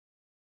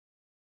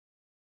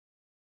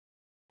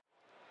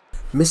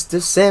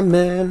Mr.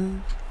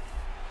 Sandman,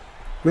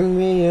 bring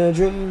me a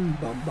dream.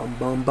 Bum bum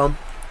bum bum.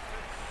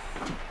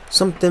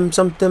 Something,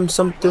 something,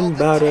 something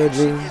about a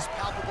dream.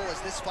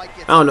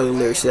 I don't know the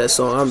lyrics to that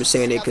song. I'm just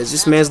saying it because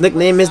this man's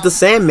nickname is the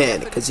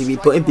Sandman because he be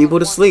putting people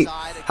to sleep.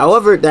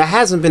 However, that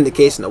hasn't been the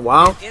case in a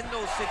while.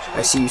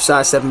 I see you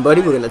sidestepping,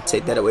 buddy. We're gonna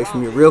take that away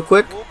from you real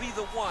quick.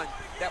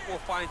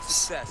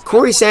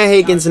 Corey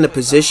Sandhagen's in a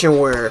position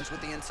where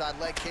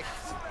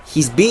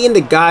he's beating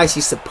the guys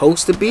he's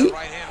supposed to beat,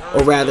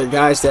 or rather,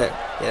 guys that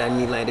that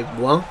knee landed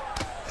well.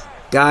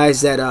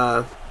 Guys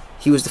that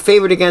he was the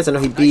favorite against. I know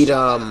he beat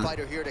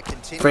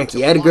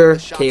Frankie Edgar,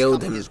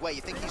 KO'd him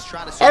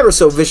ever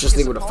so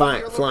viciously with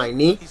a flying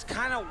knee.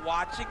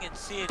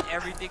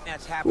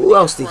 Who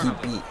else did he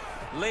beat?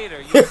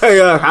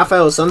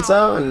 Rafael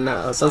Sunsao, and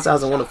Sunsao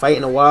hasn't won a fight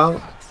in a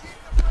while.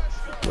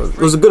 It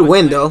was a good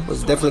win though. It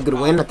was definitely a good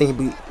win. I think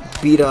he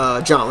beat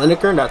John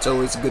Lineker. That's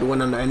always a good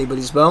win under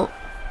anybody's belt.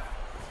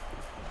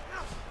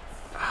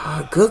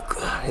 Good.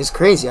 It's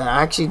crazy.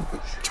 I actually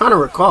trying to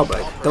recall,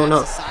 but I don't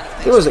know.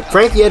 It was like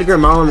Frankie Edgar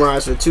and Marlon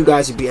Moraes were the two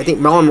guys he beat. I think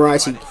Marlon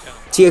Moraes, he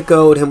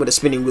TKO'd him with a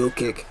spinning wheel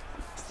kick,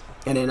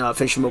 and then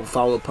finished him up with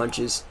follow-up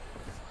punches.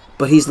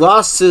 But he's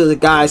lost to the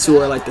guys who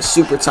are like the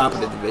super top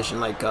of the division,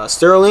 like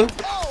Sterling.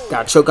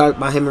 Got choked out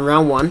by him in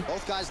round 1.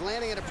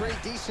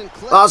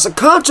 It's a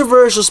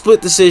controversial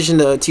split decision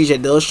to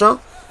TJ Dillashaw.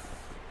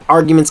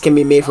 Arguments can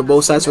be made for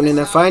both sides winning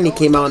that fight, and he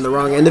came out on the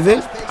wrong end of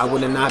it. I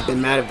would have not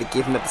been mad if they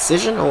gave him that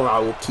decision, or I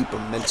will keep a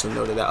mental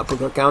note of that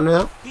uppercut counter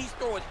now.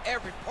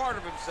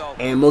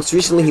 And most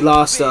recently, he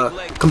lost a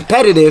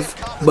competitive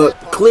but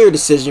clear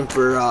decision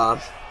for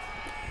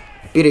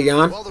Peter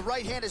Yan.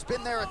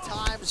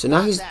 So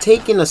now he's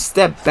taking a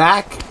step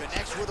back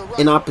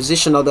in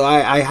opposition, although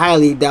I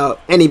highly doubt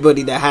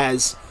anybody that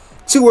has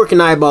 2 working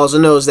eyeballs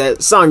and knows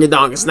that Song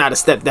Yadong is not a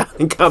step down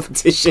in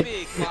competition.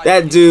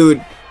 That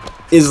dude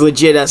is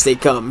legit as they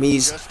come.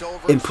 He's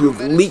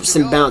improved leaps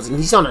and bounds, and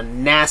he's on a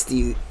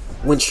nasty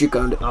win streak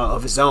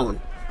of his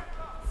own.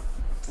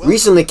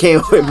 Recently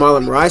came with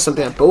Marlon Moraes,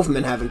 something that both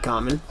men have in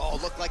common.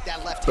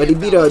 But he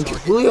beat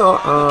Julio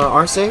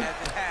Arce,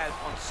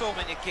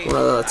 one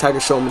of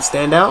Tiger Showman's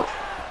standout.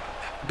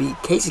 Beat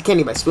Casey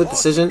Kenny by split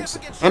decisions,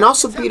 and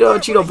also beat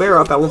Cheeto Vera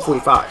up at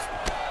 145.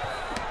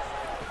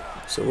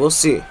 So we'll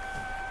see.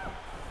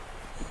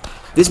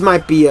 This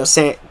might be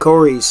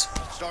Corey's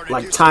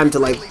time to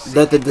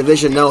let the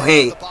division know,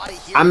 hey,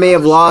 I may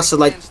have lost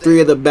to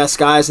 3 of the best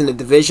guys in the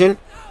division,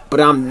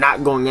 but I'm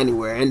not going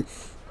anywhere. And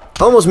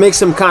almost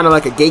makes him kind of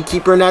like a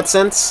gatekeeper in that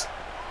sense.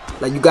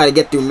 Like, you got to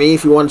get through me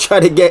if you want to try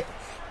to get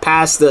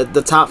past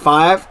the top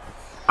 5.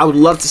 I would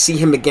love to see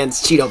him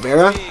against Cheeto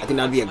Vera. I think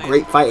that would be a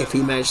great fight if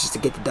he manages to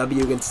get the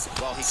W against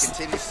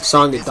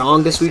Song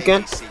Yadong this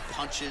weekend.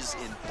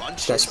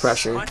 That's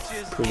pressuring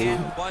pretty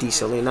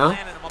decently now.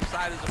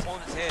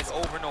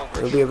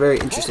 It'll be a very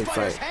interesting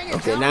fight.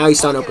 Okay, now he's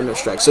starting to open no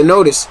strike. So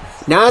notice,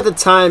 now that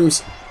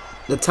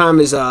the time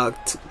is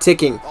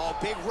ticking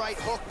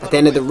at the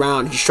end of the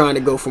round, he's trying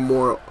to go for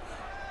more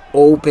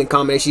open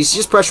combinations. He's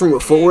just pressuring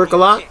with footwork a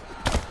lot.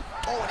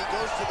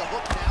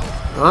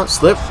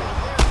 Slip.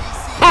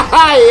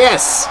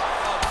 Yes!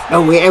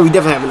 Oh, we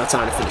definitely have enough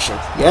time to finish him.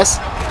 Yes?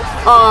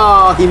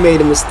 Oh, he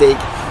made a mistake.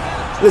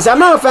 Listen, I'm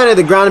not a fan of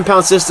the ground and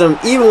pound system,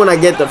 even when I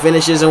get the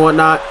finishes and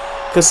whatnot,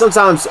 because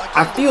sometimes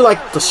I feel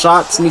like the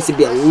shots needs to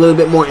be a little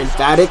bit more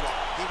emphatic.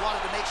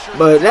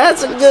 But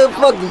that's a good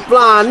fucking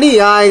flying knee.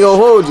 I ain't gonna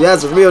hold you.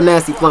 That's a real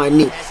nasty flying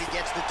knee.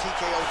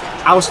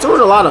 I was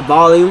throwing a lot of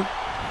volume.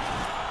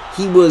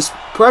 He was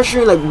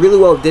pressuring really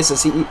well with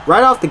distance.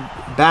 Right off the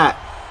bat,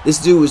 this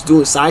dude was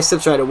doing side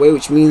steps right away,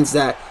 which means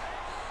that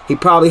he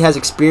probably has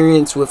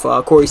experience with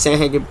Corey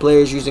Sandhagen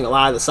players using a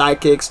lot of the side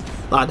kicks, a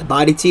lot of the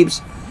body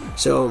teeps.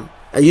 So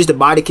I used the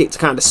body kick to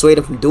kind of dissuade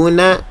him from doing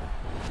that.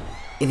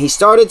 And he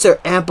started to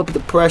amp up the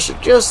pressure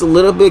just a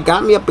little bit.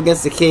 Got me up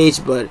against the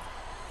cage, but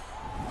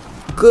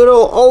good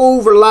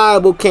old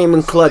Reliable came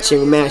in clutch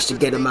and managed to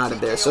get him out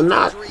of there. So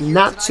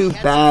not too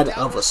bad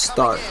of a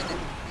start.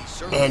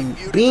 And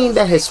being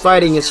that his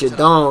fight against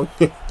Yadong,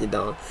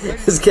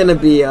 is going to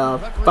be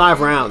 5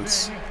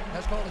 rounds.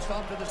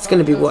 It's going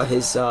to be what,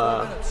 his his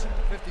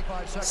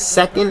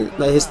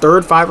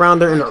third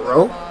 5-rounder in a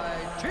row.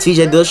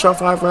 TJ Dillashaw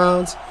 5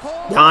 rounds,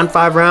 Yan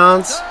 5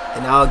 rounds,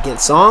 and now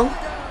against Song.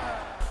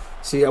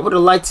 See, I would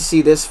have liked to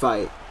see this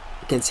fight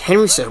against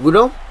Henry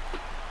Cejudo.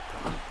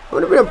 It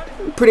would have been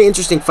a pretty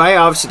interesting fight.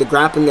 Obviously, the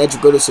grappling edge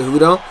would go to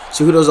Cejudo.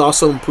 Cejudo's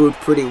also improved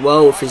pretty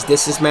well with his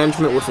distance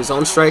management, with his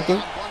own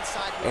striking.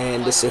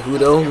 And the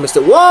Cejudo,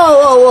 Mr.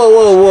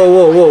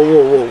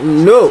 Whoa,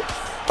 no.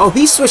 Oh,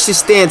 he switched his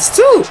stance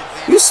too.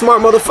 You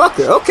smart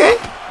motherfucker. Okay.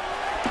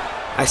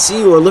 I see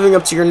you are living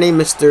up to your name,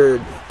 Mr.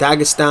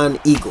 Dagestan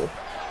Eagle.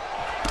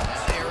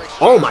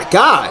 Oh my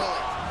God.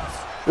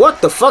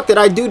 What the fuck did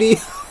I do to you?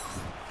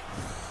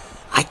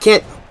 I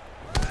can't.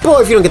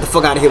 Boy, if you don't get the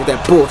fuck out of here with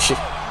that bullshit.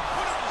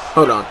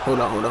 Hold on.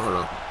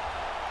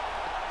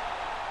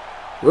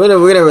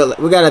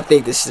 We gotta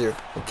think this through.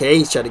 Okay,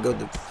 he's trying to go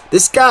through.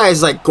 This guy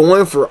is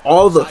going for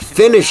all the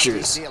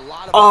finishers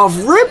off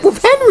rip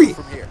with Henry.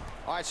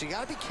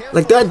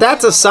 Like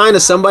that's a sign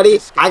of somebody.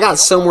 I got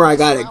somewhere I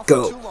gotta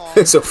go.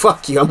 So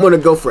fuck you. I'm gonna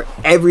go for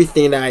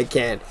everything that I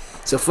can.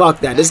 So fuck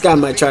that. This guy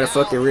might try to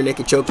fucking rear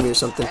naked choke me or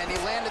something.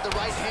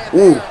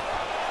 Ooh.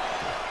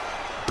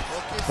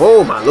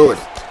 Oh my lord.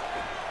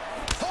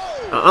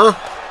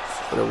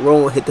 Gonna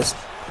roll and hit this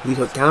lead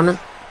hook counter.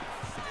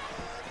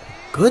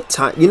 Good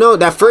time. You know,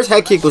 that first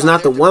head kick was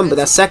not the one, but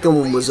that second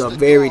one was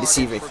very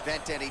deceiving.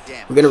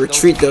 We're gonna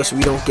retreat though, so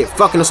we don't get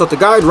fucking assault the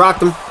guard.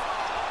 Rocked him.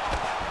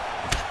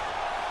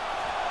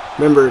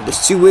 Remember,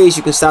 there's two ways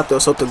you can stop the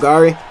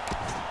Osotogari.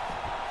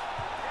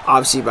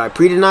 Obviously by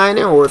pre-denying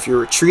it, or if you're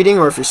retreating,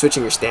 or if you're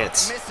switching your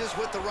stance.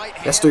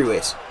 That's three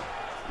ways.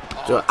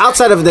 So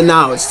outside of the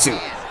now, it's two.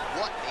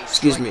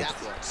 Excuse me.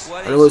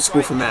 I know it's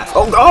school for math.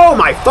 Oh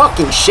my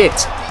fucking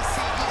shit.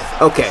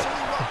 Okay.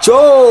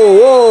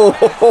 Joe.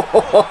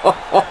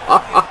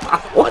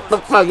 What the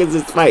fuck is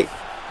this fight?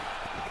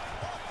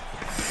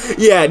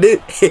 Yeah,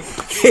 dude.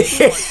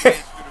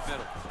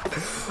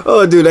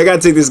 Oh, dude, I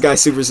gotta take this guy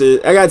super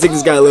serious. I gotta take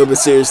this guy a little bit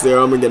seriously, or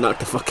I'm gonna get knocked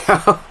the fuck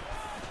out.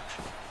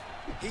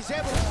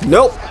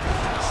 Nope.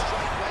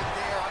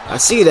 I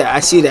see that. I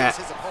see that.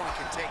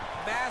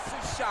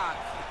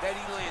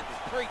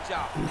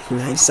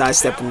 Nice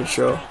sidestep in the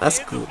show. That's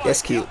cool.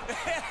 That's cute.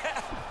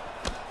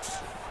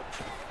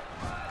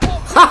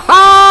 Ha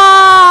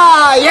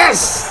ha!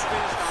 Yes!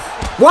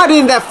 Why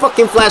didn't that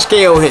fucking flash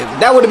KO him?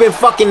 That would have been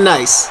fucking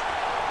nice.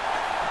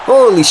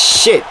 Holy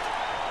shit.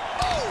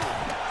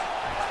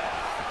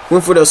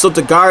 Went for the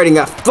assault guard and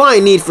got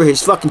flying need for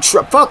his fucking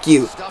fuck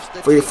you.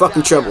 For your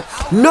fucking trouble.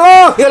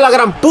 No! You're la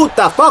gran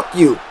puta! Fuck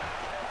you!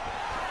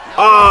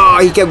 Oh,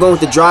 he kept going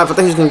with the drive. I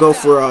think he was gonna go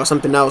for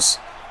something else.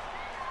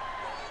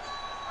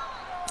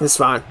 It's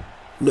fine.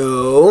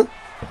 No.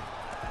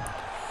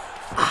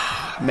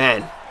 Ah,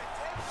 man.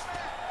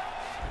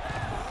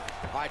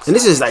 And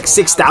this is like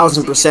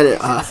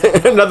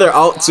 6,000% another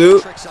alt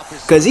too.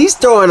 Because he's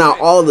throwing out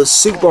all the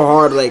super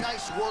hard, like,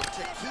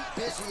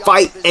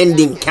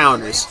 fight-ending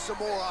counters.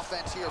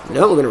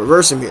 No, we're going to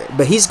reverse him here.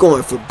 But he's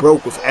going for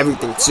broke with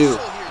everything too.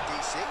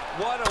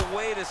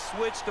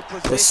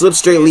 The slip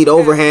straight lead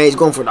overhand. He's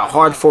going for the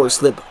hard forward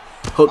slip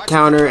hook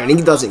counter. And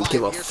he doesn't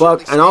give a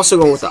fuck. And also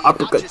going with the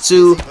uppercut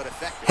too.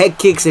 Head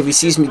kicks if he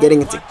sees me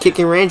getting into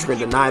kicking range. We're going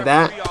to deny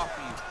that.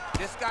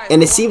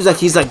 And it seems like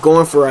he's like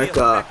going for like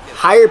a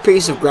higher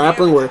pace of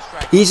grappling where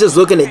he's just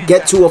looking to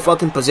get to a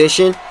fucking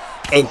position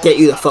and get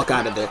you the fuck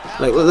out of there.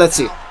 Like, let's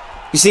see.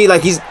 You see,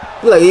 like he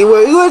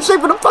went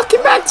straight for the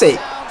fucking back take.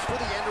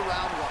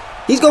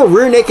 He's gonna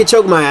rear naked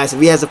choke my ass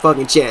if he has a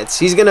fucking chance.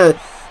 He's gonna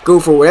go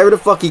for whatever the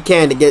fuck he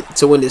can to get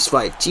to win this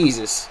fight.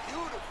 Jesus.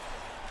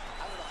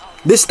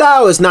 This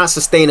style is not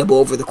sustainable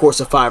over the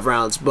course of 5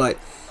 rounds, but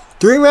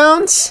 3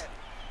 rounds?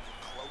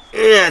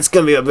 Yeah, it's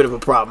gonna be a bit of a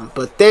problem.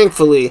 But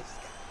thankfully,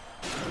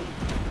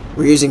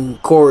 we're using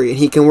Corey and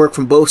he can work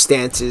from both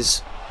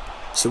stances.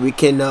 So we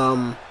can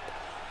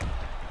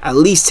at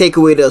least take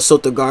away the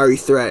Osotogari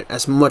threat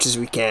as much as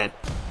we can.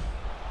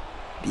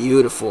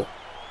 Beautiful.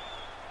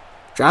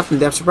 Dropped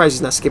him. I'm surprised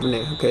he's not skipping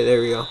it. Okay,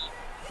 there we go.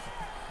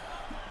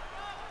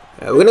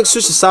 We're going to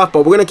switch to southpaw.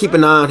 We're going to keep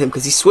an eye on him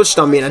because he switched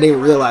on me and I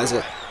didn't realize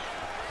it.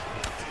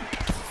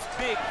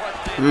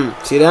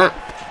 See that?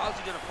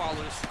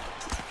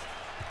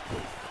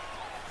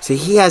 See,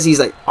 he has these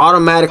like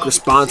automatic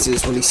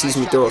responses when he sees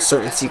me throw a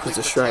certain sequence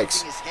of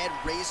strikes.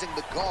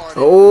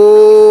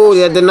 Oh,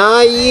 did I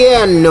deny?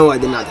 Yeah, no, I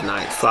did not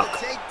deny it.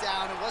 Fuck.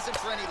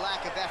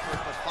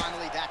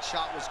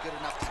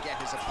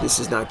 This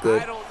is not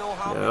good.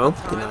 No,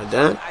 denied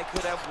that.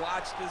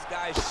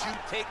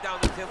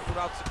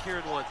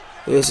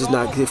 This is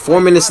not good.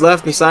 4 minutes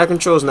left and side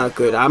control is not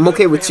good. I'm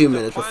okay with 2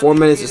 minutes, but 4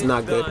 minutes is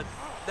not good.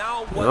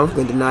 No, I'm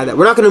going to deny that.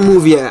 We're not going to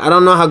move yet. I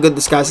don't know how good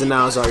this guy's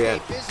denials are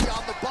yet.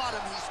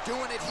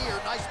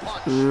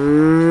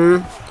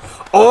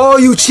 Oh,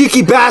 you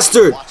cheeky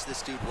bastard!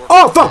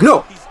 Oh, fuck,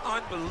 no!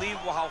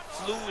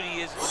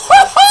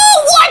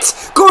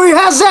 What? Corey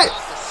has that!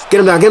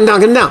 Get him down, get him down,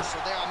 get him down.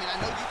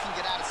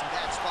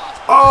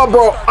 Oh,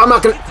 bro, I'm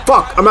not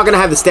gonna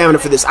have the stamina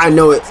for this. I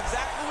know it.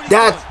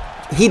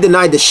 He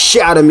denied the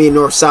shit out of me in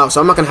north-south,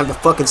 so I'm not gonna have the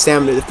fucking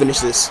stamina to finish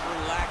this.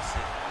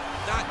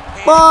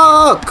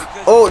 Fuck!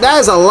 Oh, that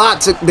is a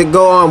lot to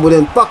go on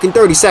within fucking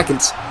 30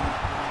 seconds.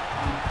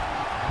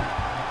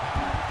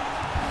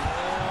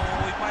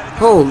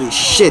 Holy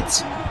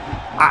shit.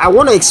 I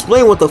want to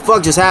explain what the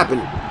fuck just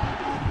happened.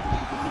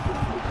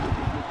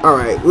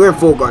 Alright, we're in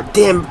full guard.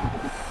 Damn.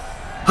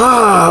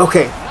 Ah,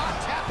 okay.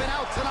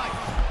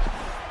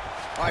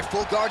 Alright,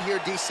 full guard here,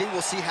 DC.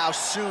 We'll see how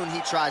soon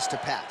he tries to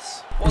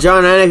pass.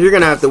 John Anik, you're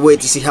going to have to wait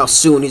to see how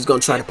soon he's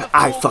going to try to pass.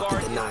 I fucking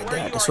denied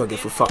that. That's what I get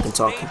for fucking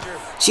talking.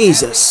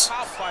 Jesus.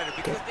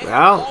 Okay,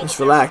 well, let's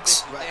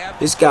relax.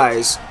 This guy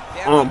is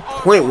on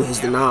point with his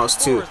denials,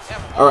 too.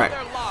 Alright.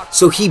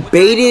 So he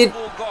baited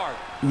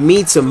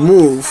me to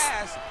move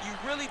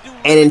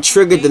and then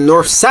triggered the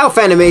north-south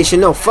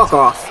animation. No, fuck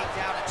off.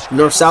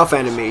 North-south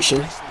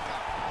animation.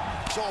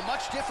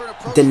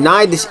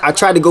 Denied this. I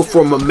tried to go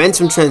for a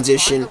momentum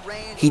transition.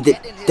 He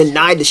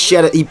denied the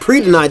shit. He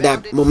pre-denied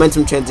that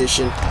momentum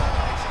transition.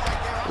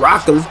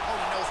 Rocked him.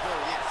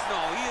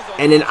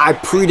 And then I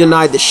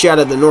pre-denied the shit out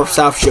of the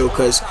North-South show,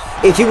 because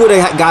if he would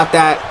have got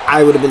that,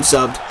 I would have been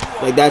subbed.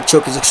 Like, that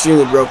choke is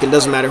extremely broken.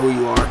 Doesn't matter who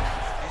you are.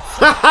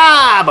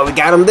 Haha! But we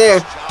got him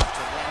there.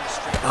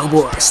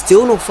 Elbow.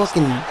 Still no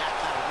fucking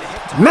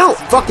mount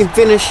fucking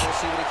finish.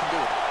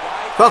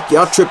 Fuck you.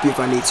 I'll trip you if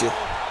I need to.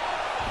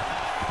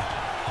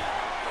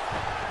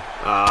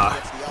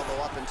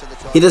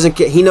 He doesn't.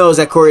 He knows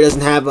that Corey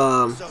doesn't have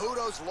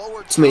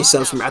too many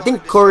subs for me. I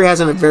think Corey has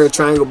an Avera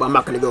triangle, but I'm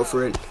not gonna go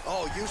for it.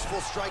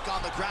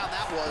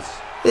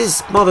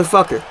 This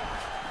motherfucker.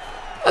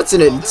 That's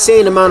an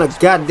insane amount of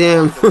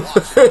goddamn,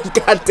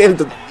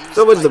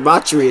 so much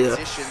debauchery in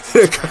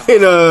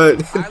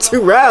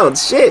 2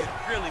 rounds. Shit.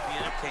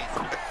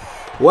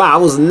 Wow, I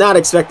was not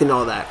expecting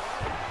all that.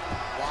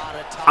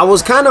 I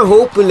was kind of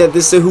hoping that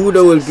this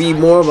Cejudo would be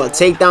more of a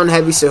takedown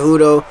heavy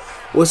Cejudo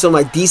with some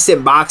like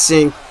decent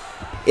boxing.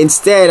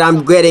 Instead,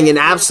 I'm getting an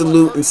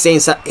absolute insane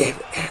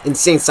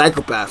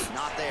psychopath.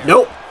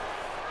 Nope.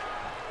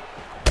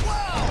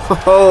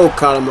 Oh,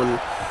 caught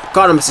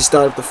him as he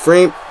started the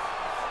frame.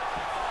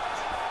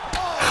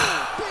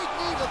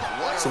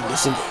 So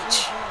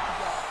disengage.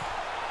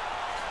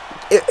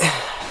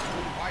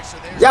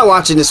 Y'all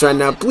watching this right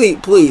now,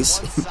 please.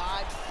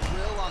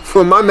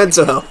 For my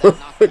mental health,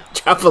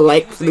 drop a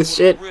like for this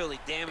shit.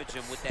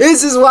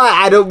 This is why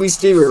I don't be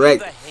streaming,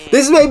 right?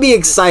 This may be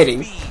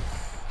exciting,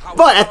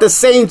 but at the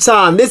same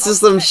time, this is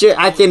some shit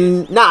I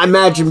can not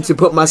imagine to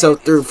put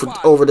myself through for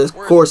over the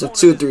course of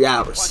 2-3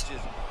 hours.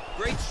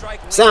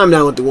 Sam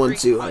down with the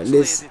 1-2, and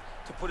this.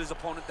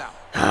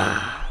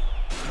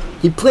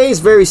 He plays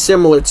very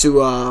similar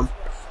to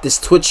this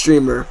Twitch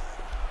streamer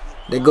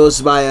that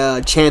goes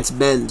by Chance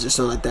Benz or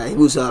something like that. He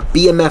was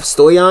BMF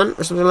Stoyan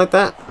or something like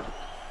that.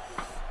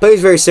 Plays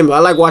very similar. I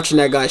like watching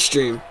that guy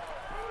stream.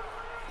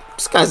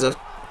 This guy's a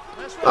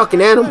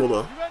fucking animal,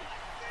 though.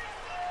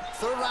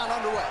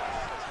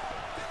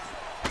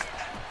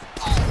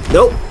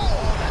 Nope.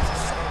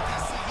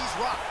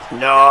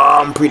 No,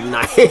 I'm pretty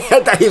nice.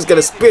 I thought he was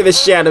gonna spin the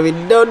shit out of me.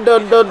 No.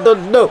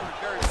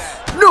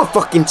 No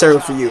fucking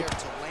turn for you.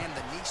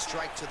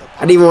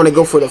 I didn't even want to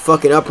go for the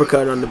fucking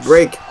uppercut on the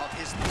break.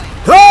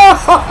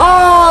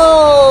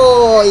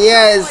 Oh,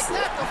 yes.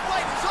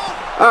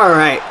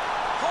 Alright.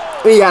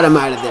 We got him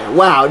out of there.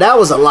 Wow, that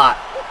was a lot.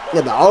 We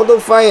got the Aldo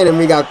fight, and then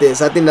we got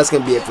this. I think that's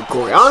going to be it for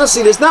Corey.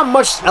 Honestly, there's not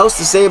much else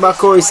to say about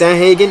Corey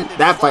Sandhagen.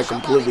 That fight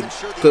completely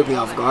took me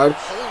off guard.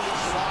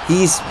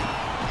 He's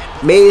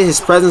made his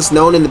presence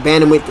known in the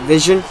bantamweight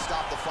division.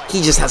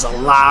 He just has a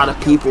lot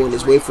of people in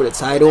his way for the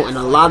title, and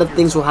a lot of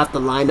things will have to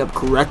line up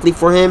correctly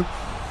for him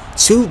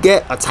to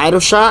get a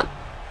title shot.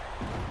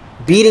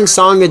 Beating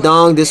Song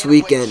Yadong this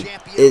weekend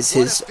is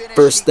his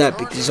first step,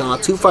 because he's on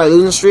a 2-fight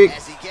losing streak.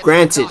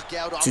 Granted,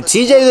 to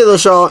TJ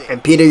Dillashaw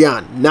and Peter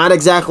Yan. Not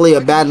exactly a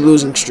bad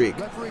losing streak,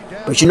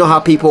 but you know how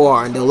people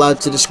are, and they're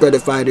allowed to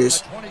discredit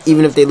fighters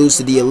even if they lose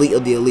to the elite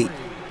of the elite.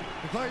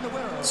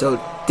 So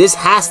this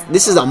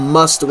is a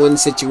must-win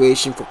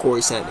situation for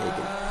Corey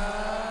Sandhagen.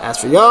 As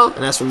for y'all,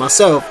 and as for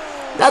myself,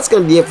 that's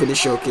going to be it for this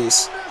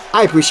showcase.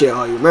 I appreciate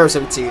all you. Remember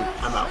 17,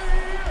 I'm out.